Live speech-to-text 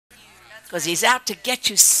because he's out to get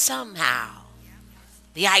you somehow.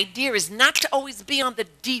 The idea is not to always be on the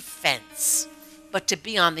defense, but to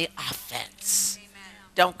be on the offense.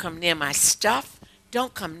 Don't come near my stuff.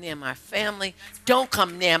 Don't come near my family. Don't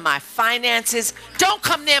come near my finances. Don't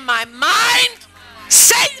come near my mind.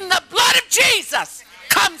 Satan, the blood of Jesus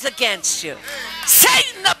comes against you.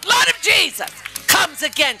 Satan, the blood of Jesus comes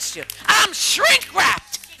against you. I'm shrink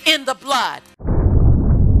wrapped in the blood.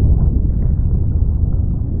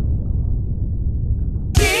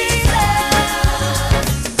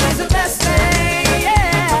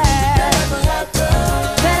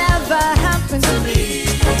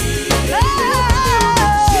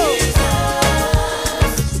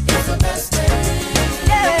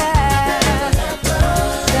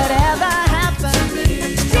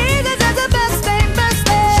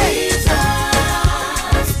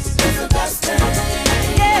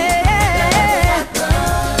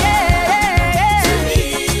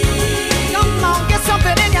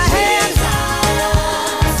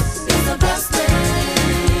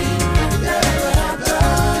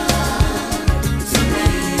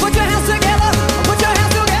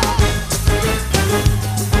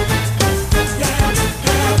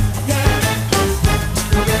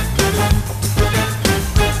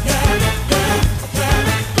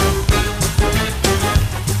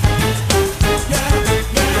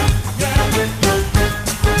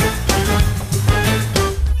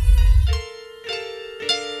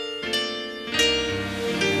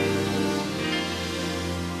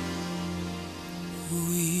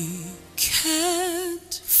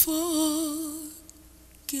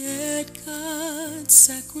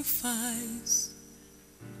 Sacrifice.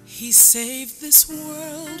 He saved this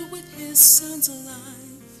world with his son's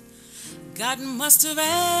life. God must have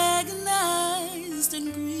agonized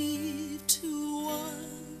and grieved to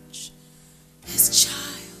watch his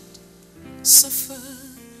child suffer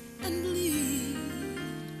and bleed.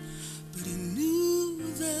 But he knew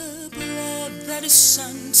the blood that his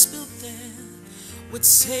son spilled there would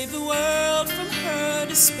save the world from her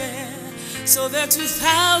despair. So that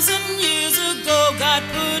 2,000 years ago, God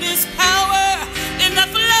put his power in the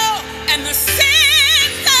flow, and the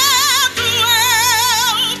sins of the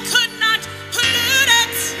world could not pollute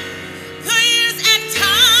it. The years and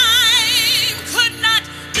time could not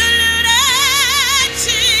dilute it.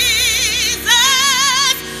 Jesus'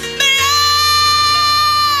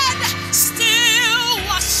 blood still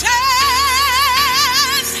washes.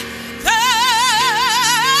 The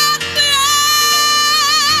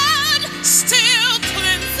blood still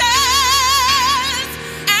cleanses.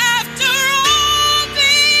 After all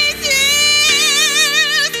these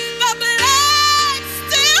years, the blood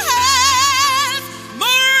still has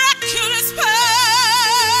miraculous power.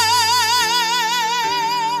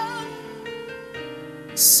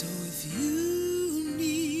 So if you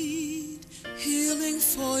need healing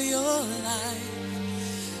for your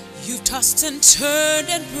life, you've tossed and turned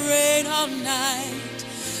and prayed all night,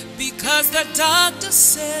 because the doctor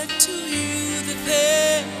said to you that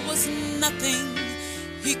there was nothing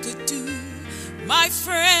he could do. My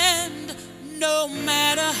friend, no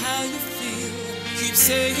matter how you feel, keep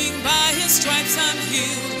saying by his stripes I'm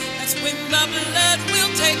healed. That's when the blood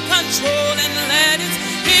will take control and let its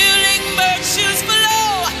healing virtues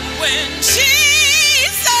flow. When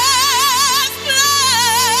Jesus'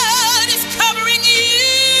 blood is covering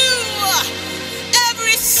you,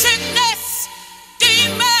 every sickness,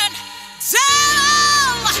 demon,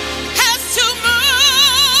 devil has to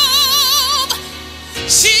move.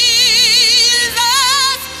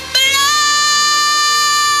 Jesus'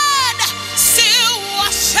 blood still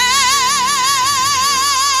washes.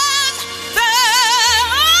 The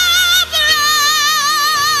blood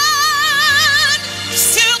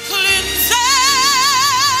still cleanses.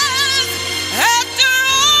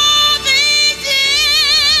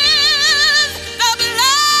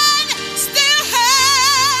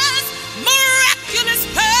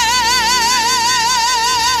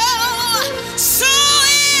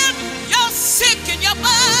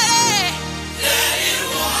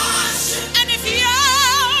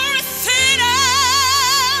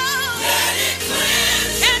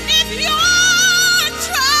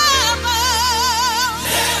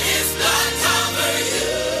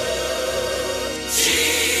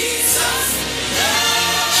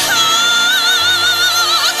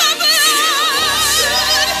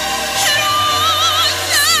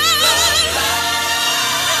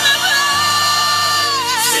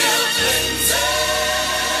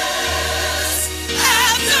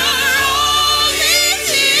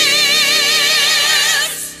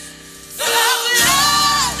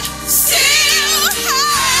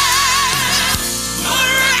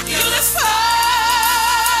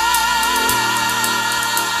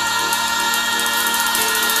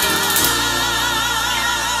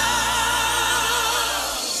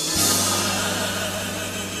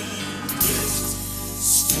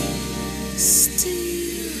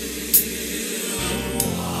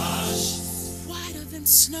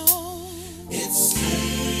 snow. It still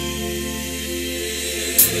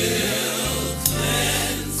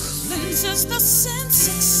cleanses the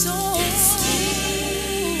sin-sick soul. It still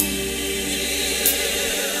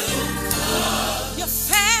your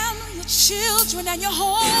family, your children, and your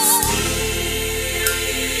home.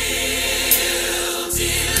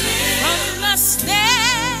 From the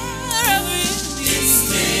snare of envy.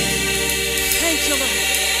 Thank you, Lord.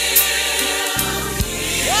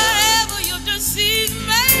 Whatever your disease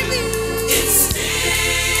may be, it's still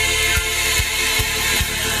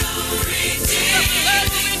the blood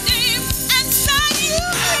will redeem and set you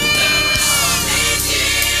free.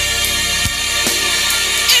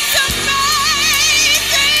 It's amazing,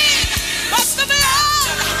 but the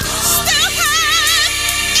blood still has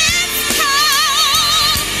its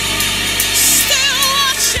power. Still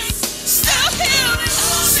washing, still healing,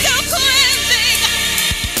 still cleansing.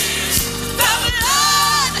 The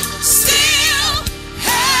blood still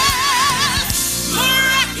has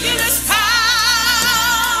miraculous power.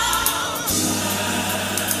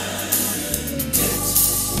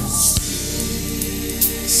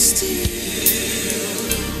 Still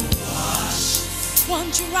wash. One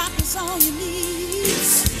drop is all you need.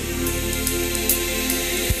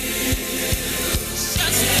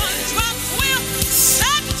 Just one drop will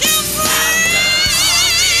set you free.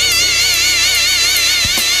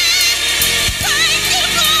 Thank you,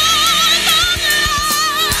 Lord, for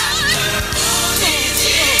the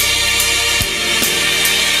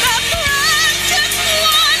precious,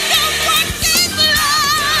 wonder-working blood.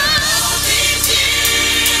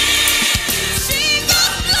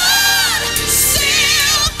 Jesus' blood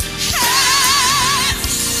still has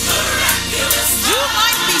miraculous power. You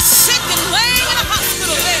might be sick and laying in a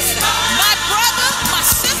hospital bed. My brother, my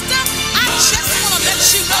sister, I just want to let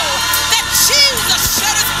you know that Jesus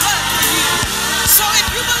shed his blood for you. So if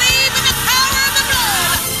you believe in the power of the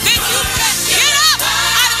blood, then you can get up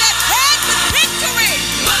out of that bed with victory.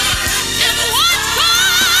 And watch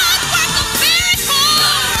God work a miracle.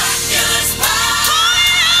 Miraculous power.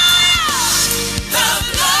 The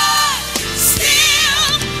blood still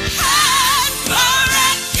has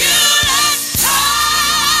miraculous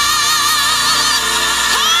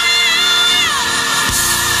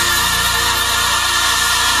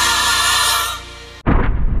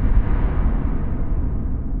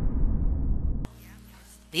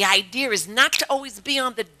The idea is not to always be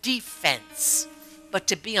on the defense, but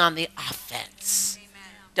to be on the offense.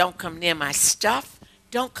 Don't come near my stuff.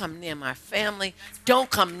 Don't come near my family. Don't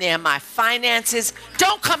come near my finances.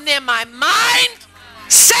 Don't come near my mind.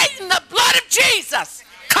 Satan, the blood of Jesus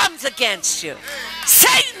comes against you.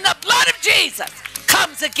 Satan, the blood of Jesus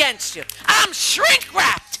comes against you. I'm shrink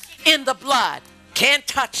wrapped in the blood. Can't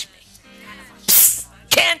touch me. Psst,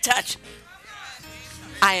 can't touch me.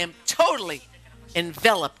 I am totally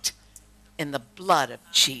enveloped in the blood of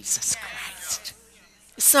Jesus Christ.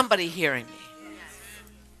 Is somebody hearing me?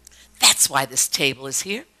 That's why this table is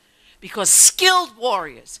here, because skilled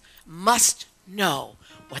warriors must know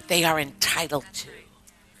what they are entitled to.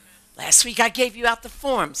 Last week I gave you out the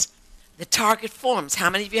forms, the target forms. How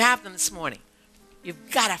many of you have them this morning?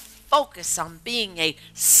 You've got to focus on being a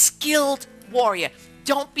skilled warrior.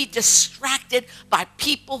 Don't be distracted by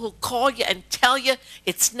people who call you and tell you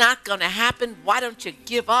it's not going to happen. Why don't you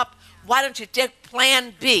give up? Why don't you take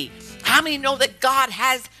plan B? How many know that God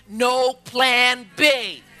has no plan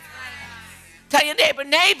B? Tell your neighbor,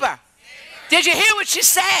 neighbor, did you hear what she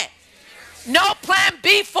said? No plan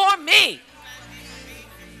B for me.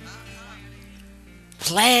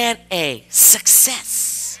 Plan A,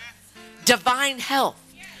 success, divine health,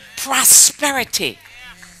 prosperity.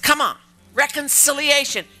 Come on.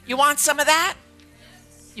 Reconciliation. You want some of that?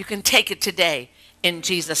 You can take it today in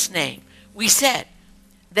Jesus' name. We said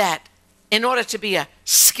that in order to be a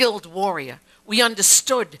skilled warrior, we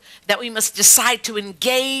understood that we must decide to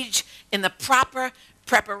engage in the proper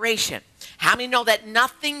preparation. How many know that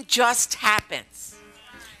nothing just happens?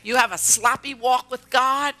 You have a sloppy walk with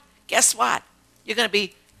God, guess what? You're going to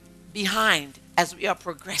be behind as we are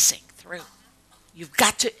progressing through. You've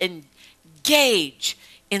got to engage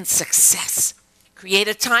in success. Create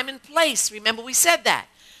a time and place. Remember we said that.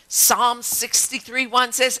 Psalm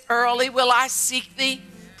 63:1 says, early will I seek thee.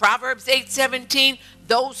 Proverbs 8:17,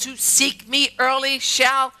 those who seek me early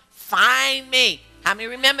shall find me. How many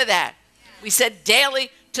remember that? We said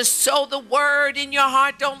daily to sow the word in your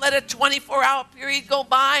heart. Don't let a 24-hour period go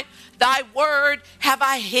by. Thy word have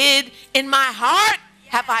I hid in my heart.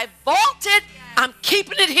 Have I vaulted? I'm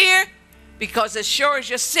keeping it here because as sure as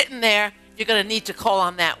you're sitting there, you're going to need to call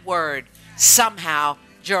on that word somehow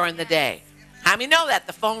during the day. How many know that?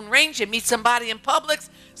 The phone rings, you meet somebody in Publix,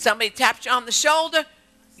 somebody taps you on the shoulder,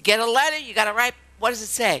 get a letter, you got to write, what does it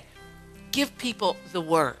say? Give people the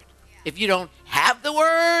word. If you don't have the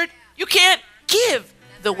word, you can't give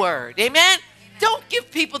the word. Amen? Don't give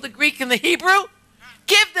people the Greek and the Hebrew.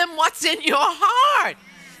 Give them what's in your heart.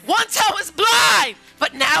 Once I was blind,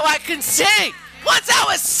 but now I can see. Once I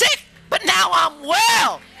was sick, but now I'm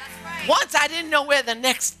well. Once I didn't know where the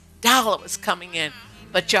next dollar was coming in,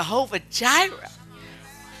 but Jehovah Jireh.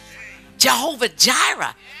 Jehovah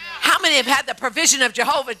Jireh. How many have had the provision of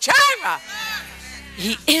Jehovah Jireh?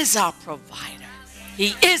 He is our provider.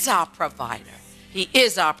 He is our provider. He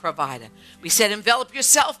is our provider. We said envelop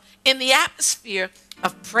yourself in the atmosphere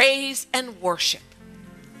of praise and worship.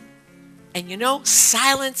 And you know,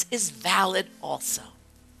 silence is valid also.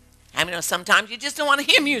 I mean, sometimes you just don't want to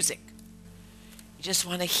hear music. You just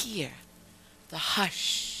want to hear the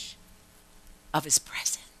hush of his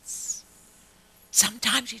presence.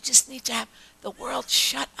 Sometimes you just need to have the world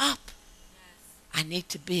shut up. I need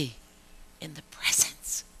to be in the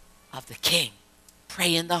presence of the King.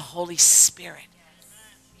 Pray in the Holy Spirit.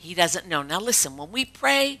 He doesn't know. Now listen, when we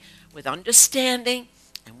pray with understanding,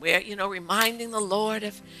 and we're, reminding the Lord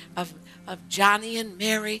of Johnny and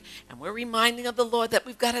Mary, and we're reminding of the Lord that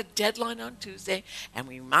we've got a deadline on Tuesday, and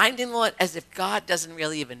we're reminding the Lord as if God doesn't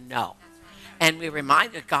really even know. And we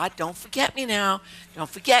remind God, don't forget me now. Don't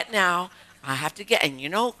forget now. I have to get, and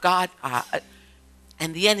God,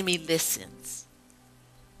 and the enemy listens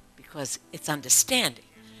because it's understanding.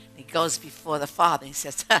 He goes before the Father and he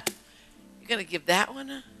says, you're going to give that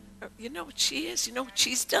one you know what she is? You know what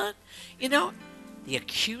she's done? The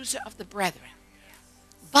accuser of the brethren.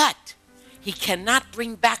 But he cannot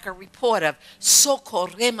bring back a report of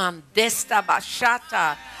Socorremandesta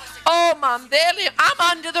Bashata. Oh, Mandeli,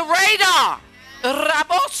 I'm under the radar.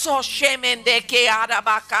 Raboso Shemendeke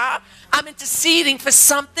Arabaka. I'm interceding for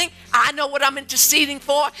something. I know what I'm interceding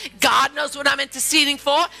for. God knows what I'm interceding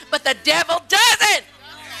for. But the devil doesn't.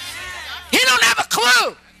 He don't have a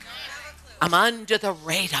clue. I'm under the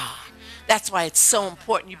radar. That's why it's so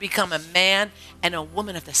important you become a man and a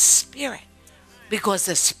woman of the Spirit. Because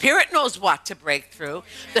the Spirit knows what to break through.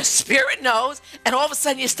 The Spirit knows. And all of a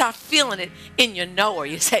sudden you start feeling it in your knower.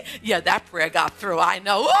 You say, yeah, that prayer got through. I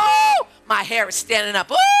know. Ooh, my hair is standing up.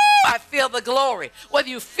 Ooh, I feel the glory. Whether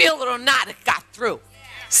you feel it or not, it got through.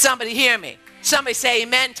 Somebody hear me. Somebody say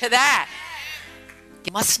amen to that.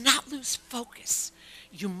 You must not lose focus.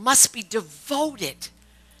 You must be devoted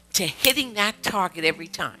to hitting that target every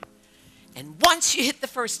time. And once you hit the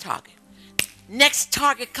first target, next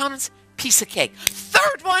target comes, piece of cake.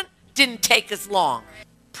 Third one didn't take as long.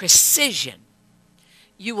 Precision.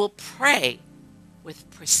 You will pray with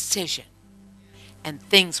precision, and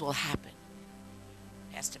things will happen.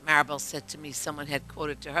 Pastor Maribel said to me, someone had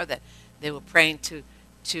quoted to her that they were praying to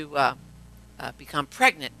become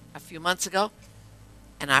pregnant a few months ago,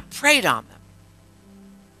 and I prayed on them,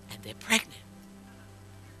 and they're pregnant.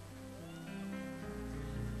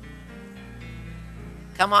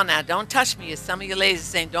 Come on now, don't touch me. As some of you ladies are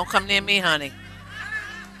saying, don't come near me, honey.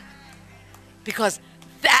 Because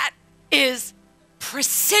that is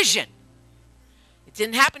precision. It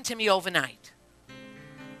didn't happen to me overnight.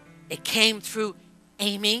 It came through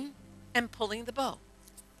aiming and pulling the bow.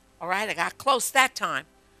 All right, I got close that time.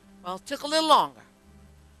 Well, it took a little longer.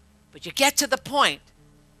 But you get to the point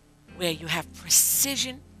where you have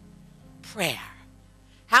precision prayer.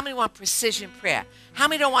 How many want precision prayer? How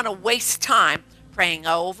many don't want to waste time praying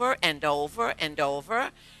over and over and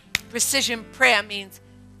over? Precision prayer means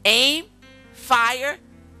aim, fire,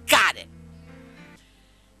 got it.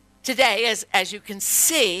 Today, as you can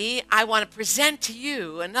see, I want to present to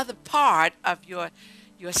you another part of your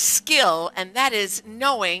skill, and that is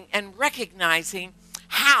knowing and recognizing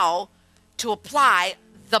how to apply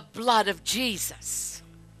the blood of Jesus.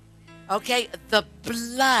 Okay? The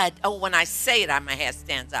blood. Oh, when I say it, my hair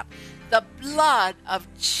stands up. The blood of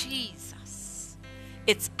Jesus.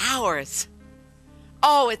 It's ours.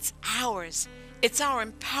 Oh, it's ours. It's our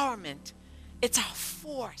empowerment. It's our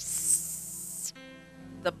force.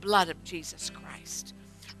 The blood of Jesus Christ.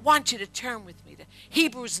 I want you to turn with me to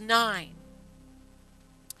Hebrews 9.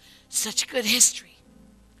 Such good history.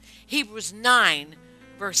 Hebrews 9,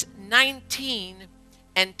 verse 19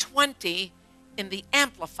 and 20 in the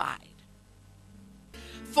Amplified.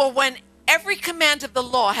 For when every command of the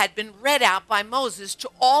law had been read out by Moses to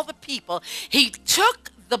all the people, he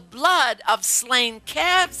took the blood of slain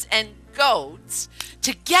calves and goats,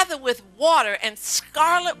 together with water and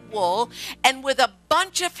scarlet wool, and with a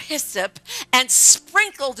bunch of hyssop, and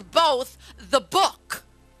sprinkled both the book,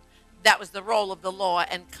 that was the roll of the law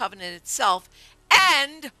and covenant itself,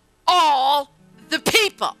 and all the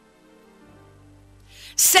people,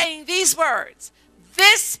 saying these words,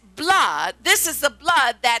 This is the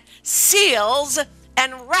blood that seals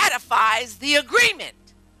and ratifies the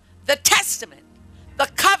agreement, the testament, the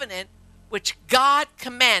covenant which God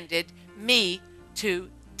commanded me to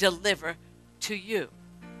deliver to you.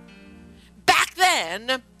 Back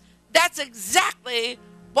then, that's exactly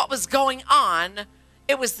what was going on.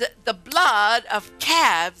 It was the blood of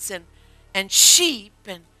calves and sheep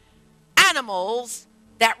and animals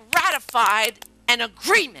that ratified an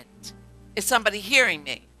agreement. Is somebody hearing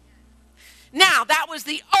me? Now, that was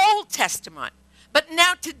the Old Testament. But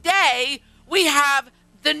now today, we have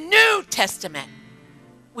the New Testament,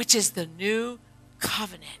 which is the new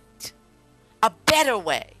covenant. A better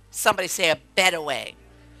way. Somebody say a better way.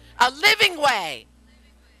 A living way.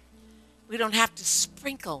 We don't have to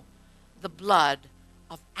sprinkle the blood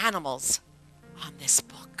of animals on this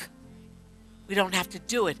book. We don't have to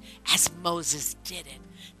do it as Moses did it,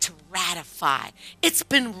 to ratify. It's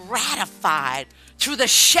been ratified through the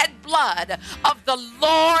shed blood of the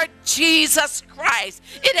Lord Jesus Christ.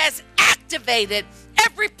 It has activated.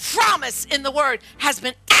 Every promise in the word has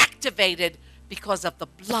been activated because of the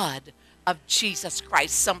blood of Jesus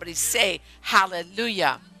Christ. Somebody say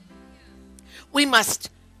hallelujah. We must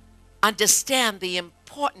understand the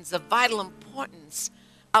importance, the vital importance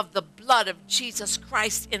of the blood of Jesus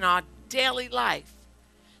Christ in our daily life.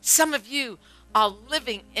 Some of you are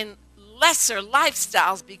living in lesser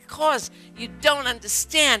lifestyles because you don't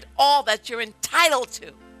understand all that you're entitled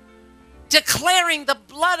to. Declaring the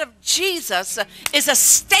blood of Jesus is a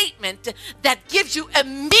statement that gives you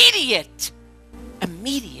immediate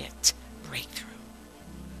breakthrough.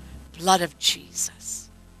 Blood of Jesus.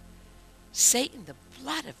 Satan, the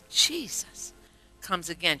blood of Jesus comes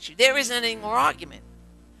against you. There isn't any more argument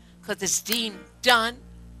because it's deemed done,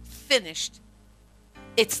 finished.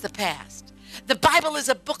 It's the past. The Bible is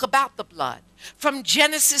a book about the blood, from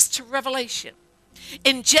Genesis to Revelation.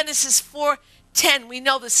 In Genesis 4:10, we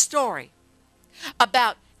know the story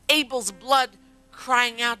about Abel's blood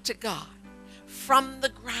crying out to God from the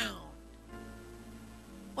ground.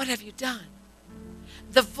 What have you done?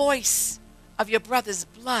 The voice of your brother's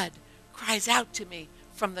blood cries out to me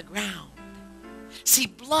from the ground. See,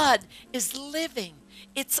 blood is living.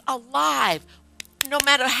 It's alive. No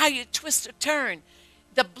matter how you twist or turn,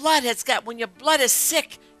 the blood has got, when your blood is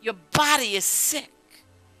sick, your body is sick.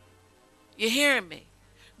 You hearing me?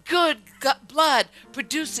 Good blood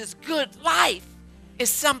produces good life. Is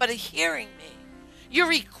somebody hearing me?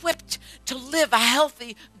 You're equipped to live a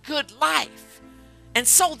healthy, good life. And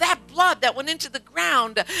so that blood that went into the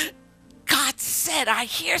ground, God said, I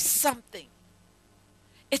hear something.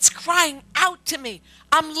 It's crying out to me.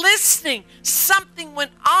 I'm listening. Something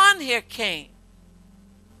went on here, Cain.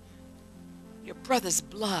 Your brother's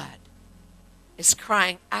blood is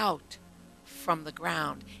crying out from the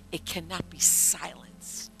ground. It cannot be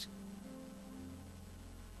silenced.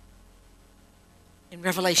 In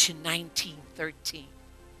Revelation 19:13.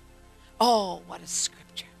 Oh, what a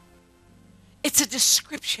scripture. It's a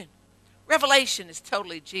description. Revelation is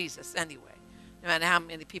totally Jesus anyway. No matter how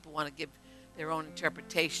many people want to give their own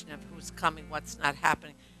interpretation of who's coming, what's not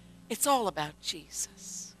happening. It's all about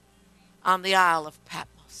Jesus on the Isle of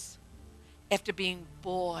Patmos after being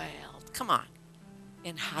boiled, come on,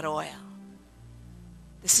 in hot oil.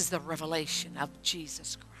 This is the revelation of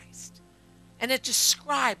Jesus Christ. And it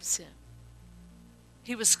describes him.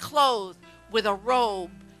 He was clothed with a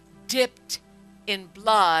robe dipped in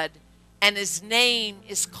blood, and his name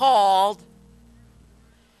is called,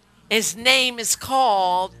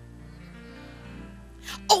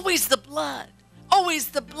 always the blood, always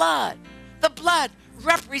the blood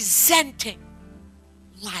representing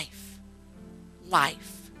life. Why?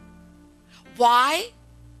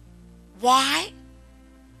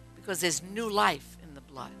 Because there's new life in the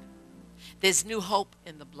blood. There's new hope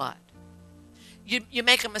in the blood. You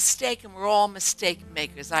make a mistake, and we're all mistake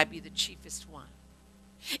makers. I be the chiefest one.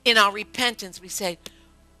 In our repentance, we say,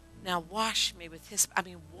 now wash me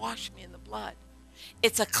in the blood.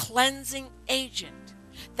 It's a cleansing agent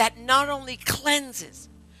that not only cleanses,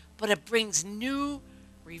 but it brings new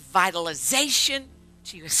revitalization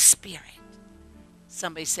to your spirit.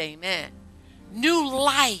 Somebody say amen. New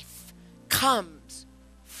life comes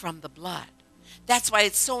from the blood. That's why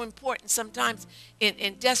it's so important sometimes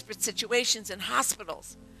in desperate situations in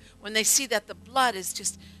hospitals, when they see that the blood is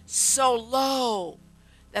just so low,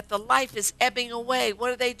 that the life is ebbing away.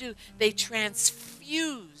 What do? They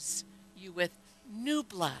transfuse you with new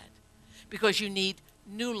blood because you need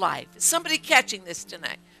new life. Is somebody catching this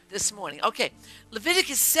tonight, this morning? Okay,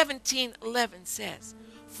 Leviticus 17:11 says,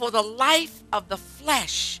 for the life of the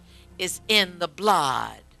flesh is in the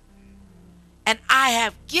blood. And I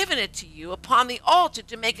have given it to you upon the altar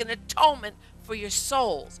to make an atonement for your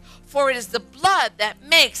souls. For it is the blood that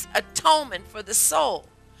makes atonement for the soul.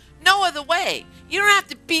 No other way. You don't have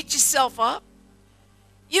to beat yourself up.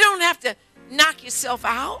 You don't have to knock yourself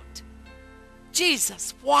out.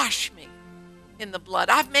 Jesus, wash me in the blood.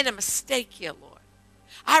 I've made a mistake here, Lord.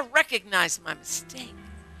 I recognize my mistake.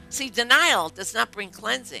 See, denial does not bring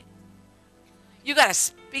cleansing. You got to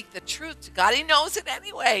speak the truth to God. He knows it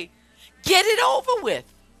anyway. Get it over with.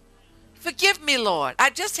 Forgive me, Lord.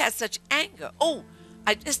 I just had such anger. Oh,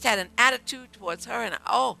 I just had an attitude towards her. And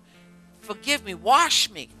forgive me. Wash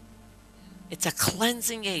me. It's a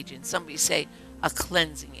cleansing agent. Somebody say a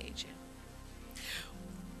cleansing agent.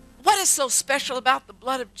 What is so special about the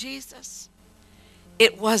blood of Jesus?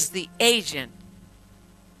 It was the agent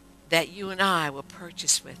that you and I were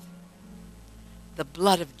purchased with. The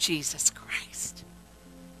blood of Jesus Christ.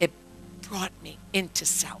 It brought me into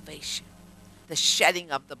salvation. The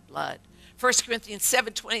shedding of the blood. 1 Corinthians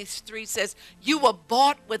 7:23 says, you were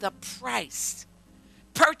bought with a price.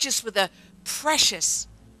 Purchased with a precious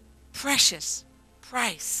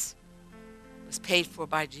price. It was paid for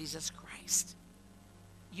by Jesus Christ.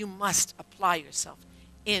 You must apply yourself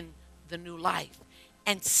in the new life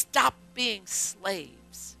and stop being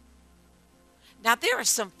slaves. Now, there are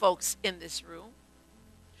some folks in this room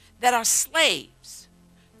that are slaves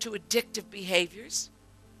to addictive behaviors.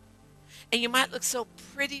 And you might look so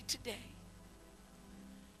pretty today.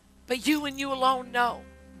 But you and you alone know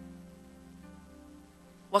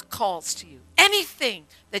what calls to you. Anything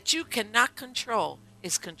that you cannot control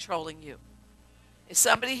is controlling you. Is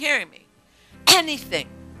somebody hearing me? Anything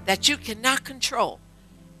that you cannot control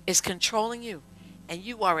is controlling you. And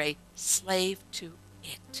you are a slave to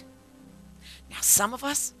it. Now, some of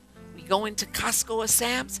us, we go into Costco or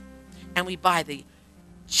Sam's and we buy the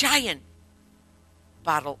giant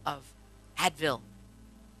bottle of Advil,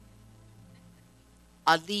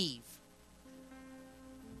 Aleve.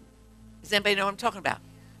 Does anybody know what I'm talking about?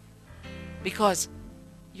 Because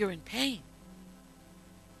you're in pain.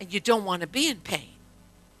 And you don't want to be in pain.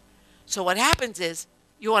 So what happens is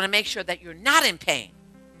you want to make sure that you're not in pain.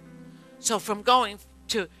 So from going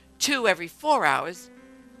to 2 every 4 hours,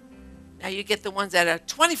 now you get the ones that are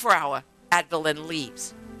 24-hour Advil and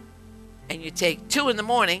Aleves. And you take 2 in the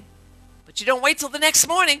morning, but you don't wait till the next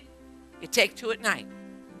morning. You take 2 at night.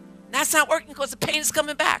 And that's not working because the pain is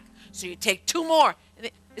coming back. So you take 2 more.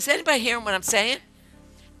 Is anybody hearing what I'm saying?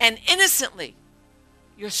 And innocently,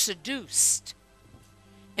 you're seduced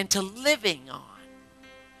into living on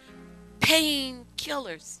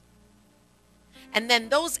painkillers. And then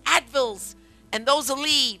those Advils and those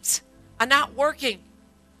Aleves are not working.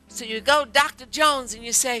 So you go Dr. Jones and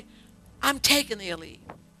you say, I'm taking the Aleve.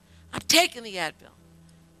 I'm taking the Advil.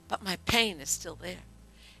 But my pain is still there.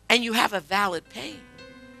 And you have a valid pain.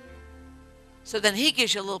 So then he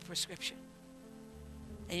gives you a little prescription.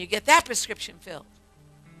 And you get that prescription filled.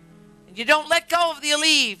 And you don't let go of the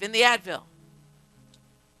Aleve and the Advil.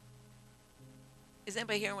 Is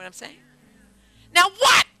anybody hearing what I'm saying? Now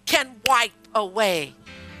what can wipe away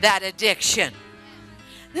that addiction?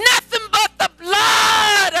 Nothing but the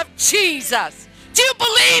blood of Jesus. Do you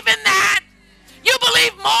believe in that? You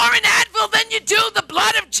believe more in Advil than you do the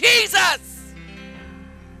blood of Jesus.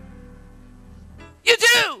 You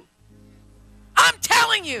do. I'm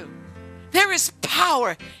telling you, there is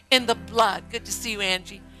power in the blood. Good to see you,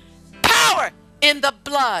 Angie. Power in the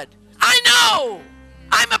blood. I know.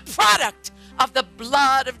 I'm a product of the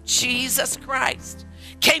blood of Jesus Christ.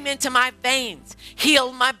 Came into my veins,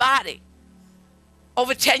 healed my body.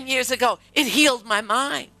 Over 10 years ago, it healed my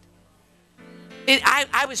mind.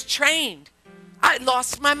 I was trained. I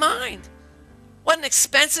lost my mind. What an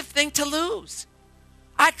expensive thing to lose.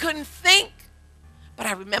 I couldn't think. But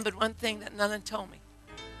I remembered one thing that none told me.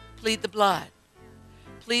 Plead the blood.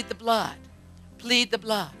 Plead the blood. Plead the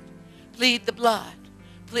blood. Plead the blood.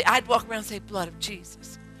 I'd walk around and say, blood of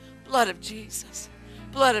Jesus. Blood of Jesus.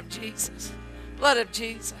 Blood of Jesus. Blood of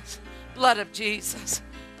Jesus. Blood of Jesus.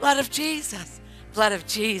 Blood of Jesus. Blood of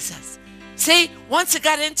Jesus. See, once it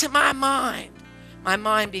got into my mind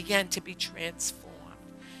began to be transformed.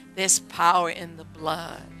 There's power in the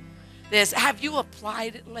blood. Have you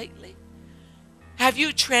applied it lately? Have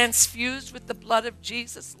you transfused with the blood of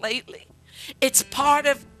Jesus lately? It's part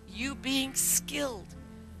of you being skilled.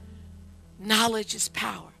 Knowledge is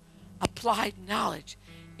power. Applied knowledge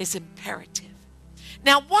is imperative.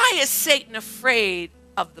 Now, why is Satan afraid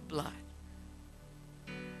of the blood?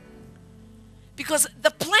 Because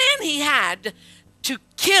the plan he had to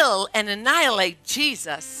kill and annihilate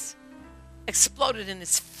Jesus exploded in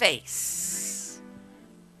his face.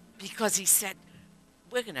 Because he said,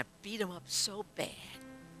 we're going to beat him up so bad.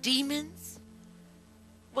 Demons,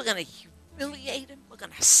 we're going to humiliate him. We're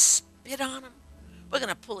going to spit on him. We're going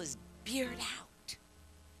to pull his beard out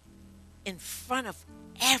in front of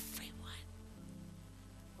everyone.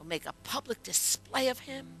 We'll make a public display of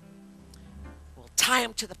him. We'll tie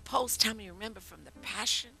him to the post. How many remember from the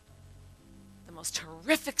Passion? The most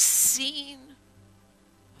horrific scene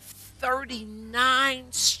of 39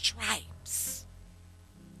 stripes.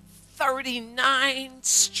 39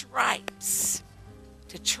 stripes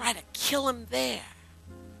to try to kill him there.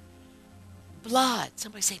 Blood.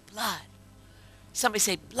 Somebody say blood. Somebody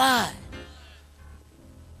say blood.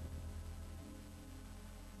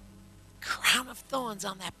 Crown of thorns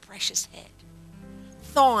on that precious head.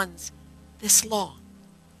 Thorns this long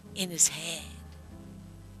in his head.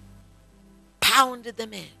 Pounded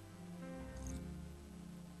them in.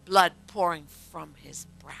 Blood pouring from his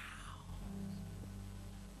brow.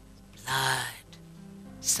 Blood.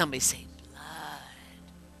 Somebody say blood.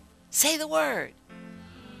 Say the word.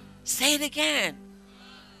 Say it again.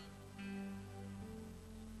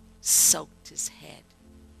 Soaked his head.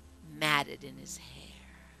 Matted in his hair.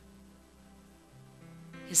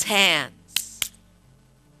 His hands.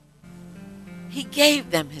 He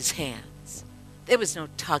gave them his hands. There was no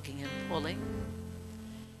tugging and pulling.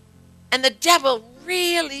 And the devil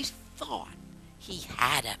really thought he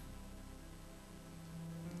had him.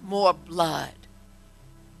 More blood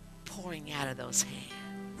pouring out of those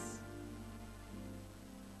hands.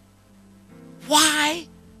 Why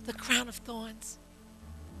the crown of thorns?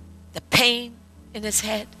 The pain in his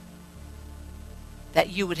head? That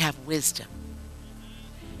you would have wisdom.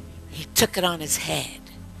 He took it on his head.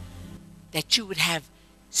 That you would have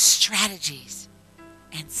strategies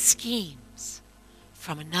and schemes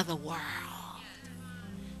from another world.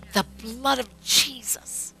 The blood of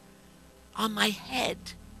Jesus on my head.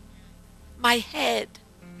 My head.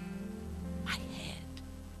 My head.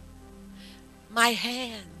 My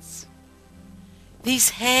hands.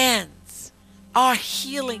 These hands are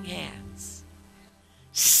healing hands.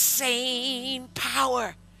 Same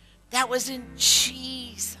power that was in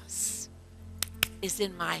Jesus is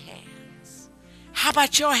in my hands. How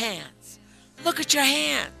about your hands? Look at your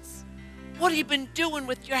hands. What have you been doing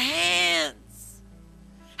with your hands?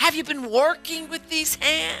 Have you been working with these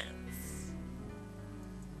hands?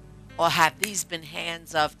 Or have these been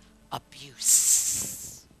hands of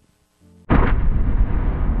abuse?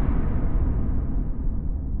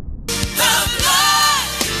 The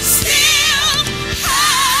blood still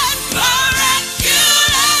has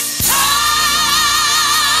miraculous power.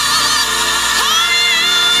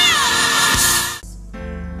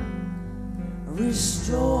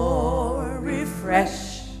 Restore,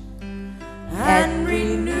 refresh, and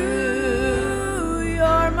renew.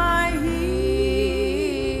 You're my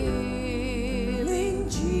healing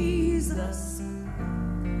Jesus.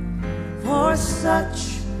 For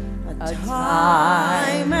such a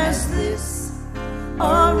time as this,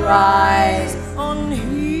 arise on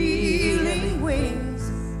healing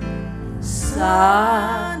wings.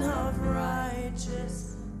 Sigh